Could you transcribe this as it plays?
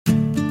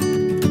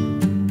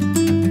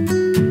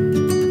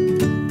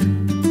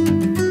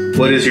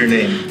What is your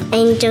name?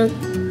 Angel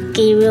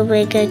Gabriel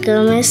Vega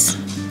Gomez.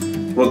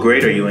 What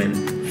grade are you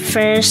in?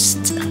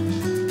 First.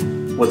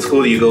 What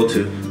school do you go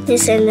to?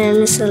 This and then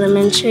Miss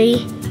Elementary.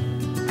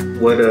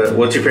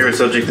 What's your favorite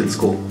subject in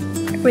school?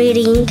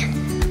 Reading.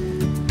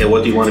 And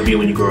what do you want to be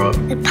when you grow up?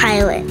 A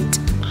pilot.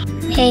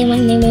 Hey, my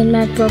name is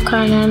Matt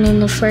Brokon. I'm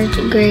in the first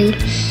grade,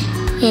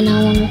 and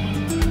I want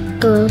to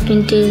grow up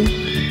and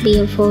be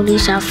a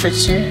police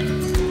officer.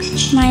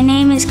 My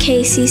name is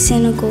Casey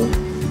Senegal.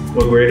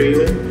 What grade are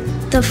you in?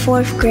 The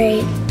 4th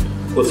grade.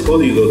 What school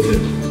do you go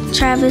to?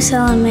 Travis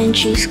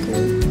Elementary School.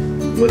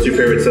 What's your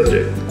favorite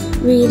subject?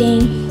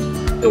 Reading.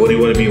 And what do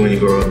you want to be when you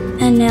grow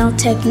up? A nail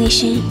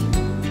technician.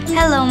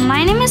 Hello,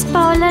 my name is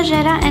Paola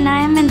Jera and I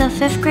am in the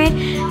 5th grade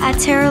at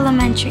Terra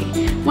Elementary.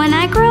 When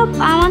I grow up,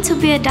 I want to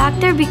be a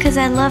doctor because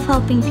I love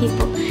helping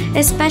people,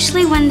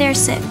 especially when they're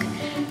sick.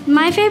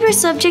 My favorite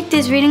subject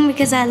is reading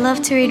because I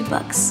love to read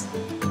books.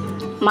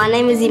 My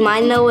name is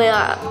Imai Noel.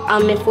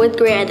 I'm in 4th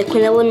grade at the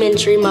Quinn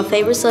Elementary. My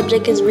favorite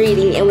subject is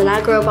reading, and when I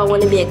grow up, I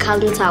want to be a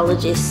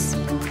cosmetologist.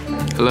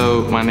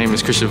 Hello, my name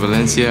is Christian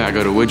Valencia. I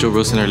go to Woodrow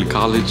Wilson Early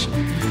College.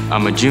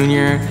 I'm a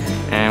junior,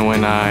 and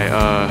when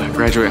I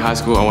graduate high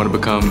school, I want to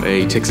become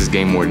a Texas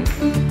game warden.